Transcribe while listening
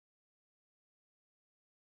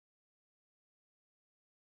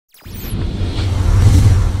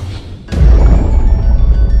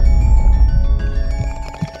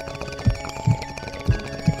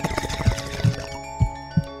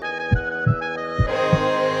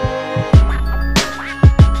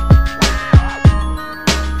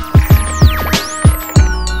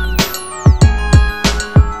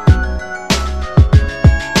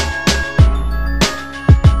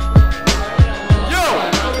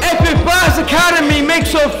Bars Academy, make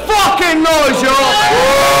some fucking noise, yo!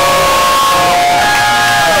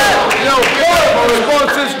 Yo,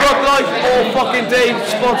 sponsors, Rock Life, all fucking day,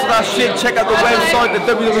 sponsor that shit. Check out the website, the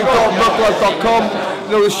www.rocklife.com.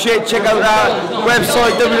 You know the shit, check out that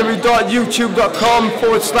website,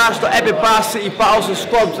 www.youtube.com/the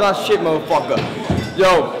subscribe to that shit, motherfucker.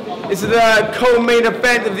 Yo, this is the co-main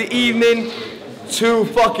event of the evening. Two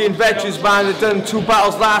fucking veterans, man. They've done 2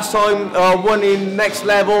 battles last time, one in Next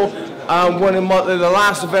Level, one in the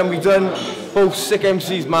last event we done. Both sick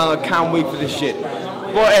MCs, man. I can't wait for this shit.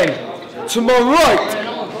 But to my right,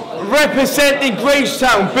 representing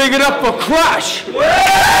Gracetown, big it up for Crash.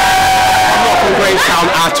 I'm not from Gracetown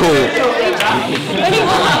at all.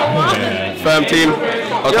 Firm team.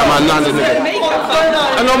 I'll get my London nigga.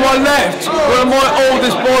 And on my left, one of my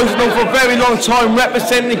oldest boys known for a very long time,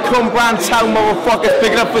 representing Cumbrand Town, motherfuckers,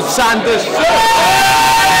 picking up for Sanderson.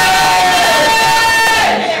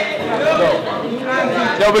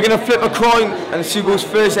 Yo, we're gonna flip a coin and see who goes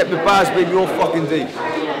first at the bars, baby, all fucking deep.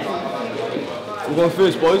 We're going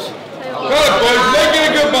first, boys. Good, boys, make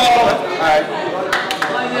it a good ball. Alright.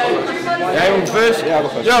 Yeah, you want first? Yeah, I'll go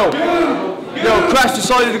first. Yo, Crash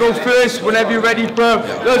decided to go first. Whenever you're ready, bro.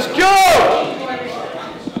 Let's go!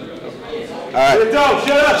 Alright.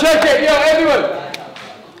 Check it, yo, everyone.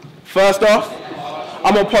 First off,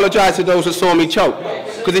 I'm gonna apologise to those that saw me choke.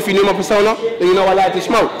 Because if you knew my persona, then you know I like to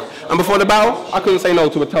smoke. And before the battle, I couldn't say no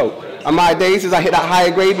to a toke. And my days is I hit that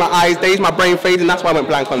higher grade, my eyes dazed, my brain fades, and that's why I went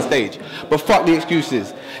blank on stage. But fuck the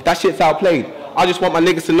excuses. That shit's outplayed. I just want my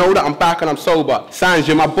niggas to know that I'm back and I'm sober. Sans,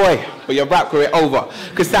 you're my boy, but your rap career over.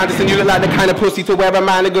 Cause Sanderson, you look like the kind of pussy to wear a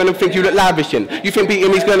mannequin and think you look lavishing. You think beating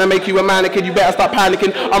me's gonna make you a mannequin, you better start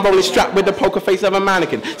panicking. I'm rolling strapped with the poker face of a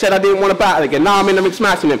mannequin. Said I didn't want to battle again, now I'm in the ring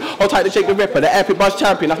smashing him. Hold tight to Jake the Ripper, the epic buzz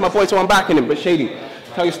champion. That's my boy, so I'm backing him. But Shady,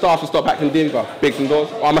 tell your staff to stop acting diva, bigs and doors,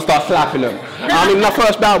 or I'ma start slapping them. I mean, in our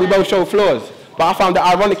first battle, we both showed flaws. But I found it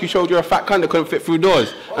ironic you showed you're a fat cunt that couldn't fit through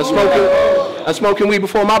doors. And smoking weed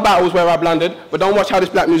before my battle was where I blundered. But don't watch how this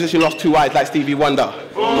black musician lost 2 eyes like Stevie Wonder.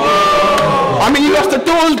 I mean, you lost the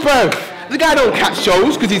doors, bruv. The guy don't catch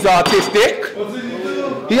shows because he's artistic.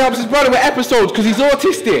 He helps his brother with episodes because he's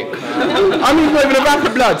autistic. I mean, he's not even a rapper,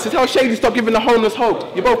 blood. So tell Shady stop giving the homeless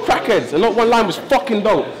hope. You're both crackheads, and not one line was fucking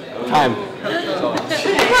dope. Time.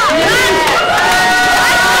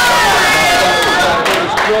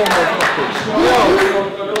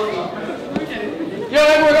 Yo,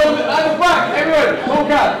 everyone, at the back, everyone,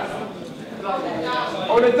 hold up.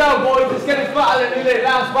 Hold it down, boys. Let's get this battle in the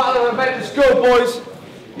last battle of the event. Let's go, boys.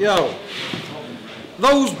 Yo,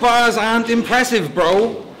 those bars aren't impressive,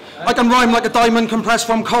 bro. I can rhyme like a diamond compressed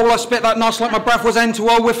from coal. I spit that nos like my breath was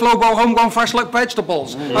N2O with flow, bro, homegrown fresh like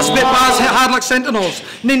vegetables. I spit bars hit hard like sentinels.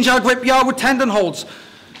 Ninja grip yard with tendon holds.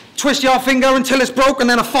 Twist your finger until it's broken,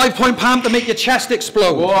 then a 5-point palm to make your chest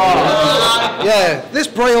explode. Wow. Yeah, this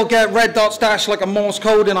bray will get red dots dashed like a Morse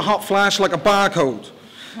code in a hot flash like a barcode.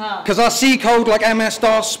 Because I see code like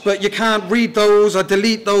MS-DOS, but you can't read those or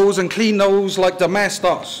delete those and clean those like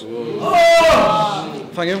domestos. Oh.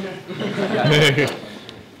 Thank you.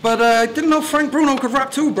 But I didn't know Frank Bruno could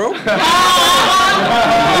rap too, bro.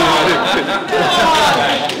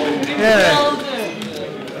 Yeah.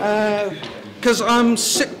 Because I'm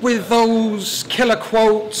sick with those killer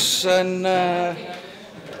quotes and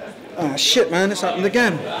shit, man, it's happened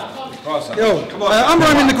again. Yo, I'm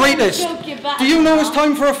rhyming the greatest. Do you know it's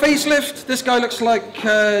time for a facelift? This guy looks like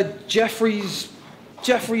Jeffrey's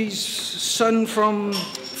son from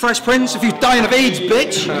Fresh Prince. If he's dying of AIDS,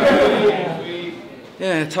 bitch.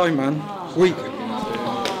 Yeah, time, man. Weak.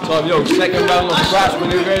 Time, yo, second round of scratch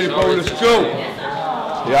when you're ready, bro. Let's go.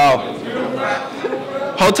 Yo.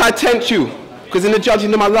 Hold tight, tempt you. Because in the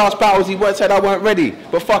judging of my last battles, he said I weren't ready.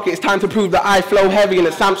 But fuck it, it's time to prove that I flow heavy and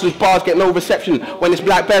that Samson's bars get no reception when it's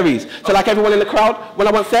blackberries. So like everyone in the crowd, when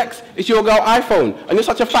I want sex, it's your girl iPhone. And you're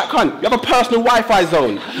such a fat cunt, you have a personal Wi-Fi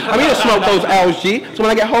zone. I mean, you don't smoke those LG, so when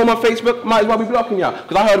I get home on Facebook, might as well be blocking ya.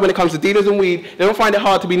 Because I heard when it comes to dealers and weed, they don't find it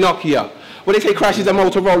hard to be Nokia. When they say Crash is a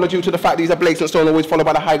Motorola due to the fact that he's a blatant stone always followed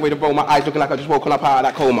by the high grade of roll, my eyes looking like I just woken up out of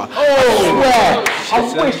that coma. Oh, I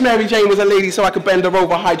wish Mary Jane was a lady so I could bend her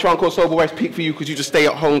over high trunk or sober West Peak for you because you just stay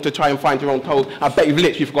at home to try and find your own toes. I bet you've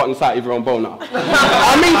literally forgotten sight of your own boner.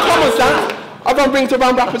 I mean, come on, son. I don't bring to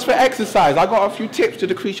round rappers for exercise. I got a few tips to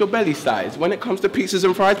decrease your belly size. When it comes to pizzas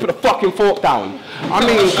and fries, put a fucking fork down. I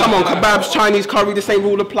mean, come on, kebabs, Chinese curry, the same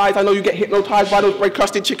rule applies. I know you get hypnotized by those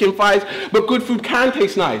bread-crusted chicken thighs, but good food can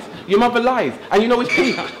taste nice. Your mother lies, and you know it's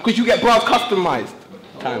peak, because you get bras customized.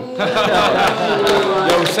 Time.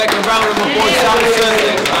 Yo, second round of my boy Sanderson.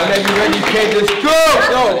 Whenever you're ready, kid, let's go!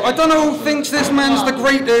 Yo, I don't know who thinks this man's the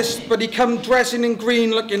greatest, but he come dressing in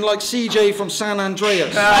green looking like CJ from San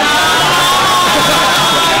Andreas.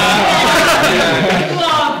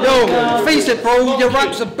 Yo, face it, bro, your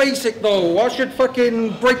raps are basic though. I should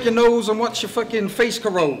fucking break your nose and watch your fucking face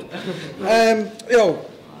corrode. Yo,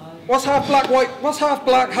 what's half black,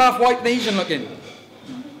 half white and Asian looking?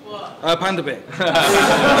 Panda bear.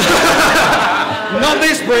 Not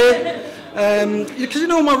this way. Because you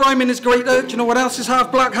know my rhyming is greater. Do you know what else is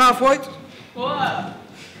half black, half white? What?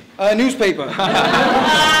 Newspaper.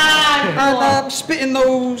 And spitting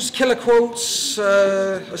those killer quotes,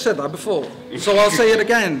 I said that before. So I'll say it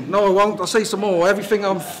again. No, I won't. I'll say some more. Everything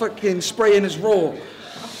I'm fucking spraying is raw.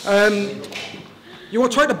 You will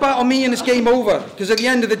try to battle me and it's game over. Because at the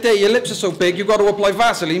end of the day, your lips are so big, you've got to apply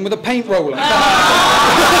Vaseline with a paint roller.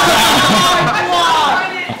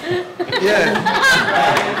 Yeah.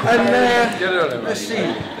 And let's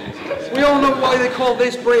see. We all know why they call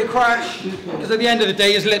this Bray Crash. Because at the end of the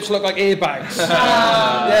day, his lips look like airbags.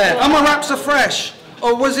 Yeah. And my raps are fresh.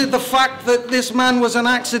 Or was it the fact that this man was an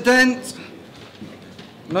accident?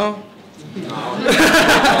 No? Yo.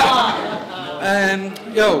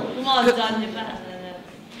 Come on, Dan, you're better than it.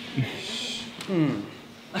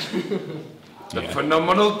 The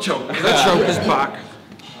phenomenal choke. The choke is back.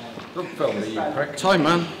 Don't film me, you prick. Time,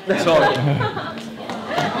 man. Sorry.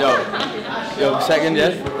 Yo, second,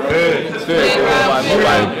 yeah? Third.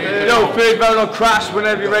 Yo, third round on Crash,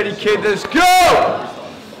 whenever you're ready, kid, let's go!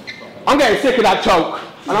 I'm getting sick of that choke,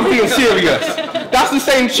 and I'm being serious. That's the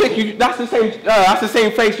same chick. That's the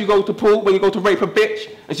same face you go to pull when you go to rape a bitch,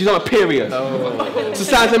 and she's on a period. Oh. So,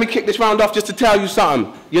 Sans, let me kick this round off just to tell you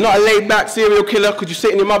something. You're not a laid-back serial killer because you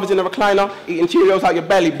sit in your mother's in a recliner eating Cheerios out your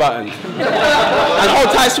belly button. And hold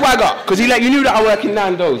tight swagger, because you knew that I work in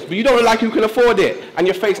Nando's, but you don't look like you can afford it, and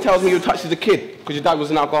your face tells me you touched as a kid because your dad was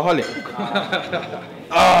an alcoholic.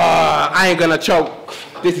 I ain't gonna choke.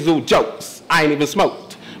 This is all jokes. I ain't even smoked.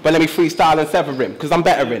 But let me freestyle and sever him, because I'm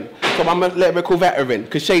veteran. So I'm a lyrical veteran,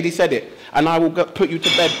 because Shady said it. And I will put you to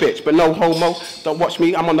bed, bitch. But no homo, don't watch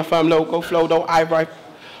me, I'm on the firm logo. Flow though, I ride,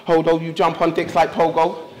 hodo, you jump on dicks like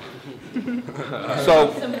pogo.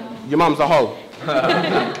 So, your mum's a hoe.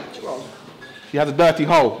 She has a dirty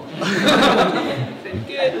hole.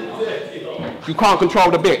 You can't control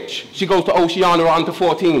the bitch. She goes to Oceania or under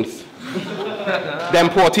 14s. Them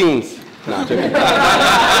poor teens. Nah, joking.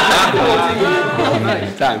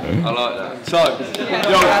 Time. I like that. So,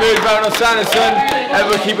 yo, third round on Sanderson.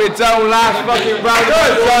 Everyone keep it down. Last fucking round.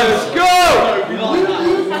 Let's go!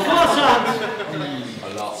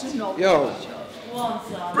 Yo.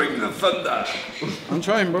 Bring the thunder. I'm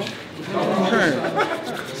trying, bro. I'm trying.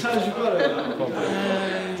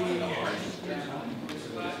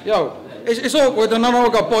 Yo, it's awkward, and I know I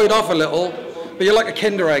got buoyed off a little. But you're like a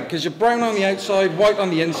Kinder egg, because you're brown on the outside, white on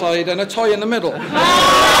the inside, and a tie in the middle. White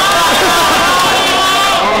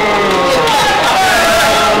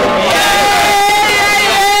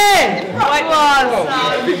one!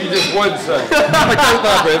 I think you just won, son. I doubt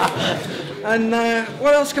that, Biv. And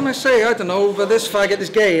what else can I say? I don't know, but this faggot is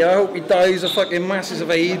gay. I hope he dies of fucking masses of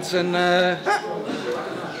AIDS, and I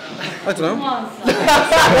don't know. What am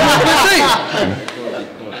I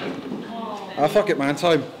gonna say? Fuck it, man,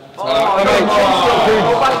 time. Yo,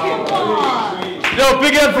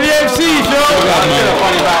 big up for the MCs, yo!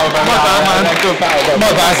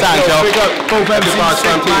 My bad, Sancho. Big up both MCs,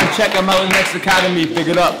 man. Check them out in the next academy, big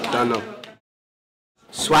it up. Don't know.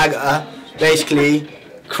 Swagger, basically,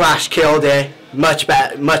 Crash killed it. Much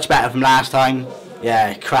better from last time.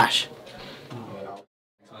 Yeah, Crash.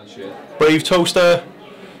 Brave Toaster,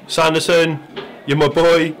 Sanderson, you're my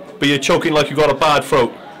boy, but you're choking like you got a bad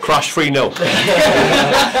throat. Crash 3-0.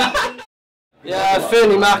 Yeah,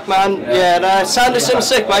 Fernie Mac, man. Yeah, Sanderson's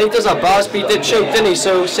sick, man. He does have bars, but he did choke, didn't he?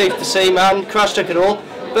 So, safe to say, man. Crash took it all.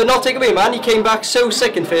 But not take away, man. He came back so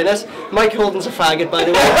sick, in fairness. Mike Holden's a faggot, by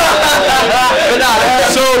the way.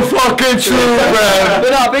 So fucking true, bro. But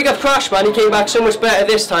nah, big up Crash, man. He came back so much better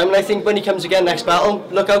this time, and I think when he comes again next battle,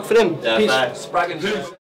 look out for him. Yeah, peace.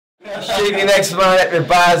 Shady next man at the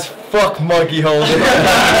bars. Fuck Mikey Holden.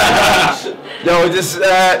 Yo, just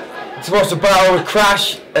to watch the battle with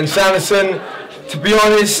Crash and Sanderson. To be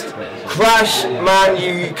honest, Crash, man,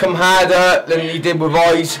 you come harder than you did with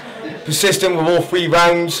Eyes. Persistent with all 3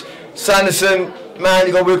 rounds. Sanderson, man,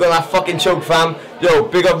 you gotta work on that fucking choke, fam. Yo,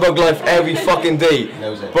 big up Rug Life every fucking day.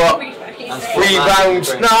 But 3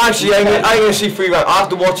 rounds. No, actually, I ain't gonna see 3 rounds. I have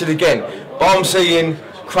to watch it again. But I'm saying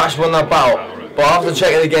Crash won that battle. But I have to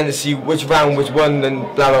check it again to see which round, which one, and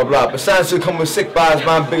blah blah blah. But Sanderson come with sick bars,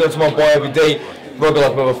 man. Big up to my boy every day.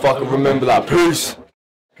 Ruglog, motherfucker, remember that. Peace.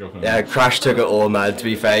 Yeah, Crash took it all, man. To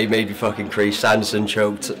be fair, he made me fucking crease. Sanderson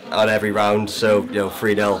choked on every round, so,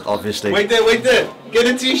 3-0, obviously. Wait there. Get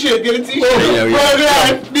a t-shirt, This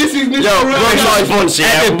is Mr. Ruglog once,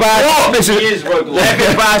 yeah. Epic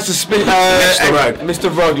Bass to speak. Mr.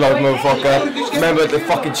 Ruglog, motherfucker. Remember to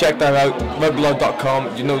fucking check that out.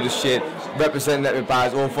 Ruglog.com. You know the shit. Representing Epic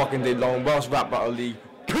Bass all fucking day long. Welsh Rap Battle League.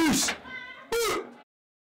 Peace.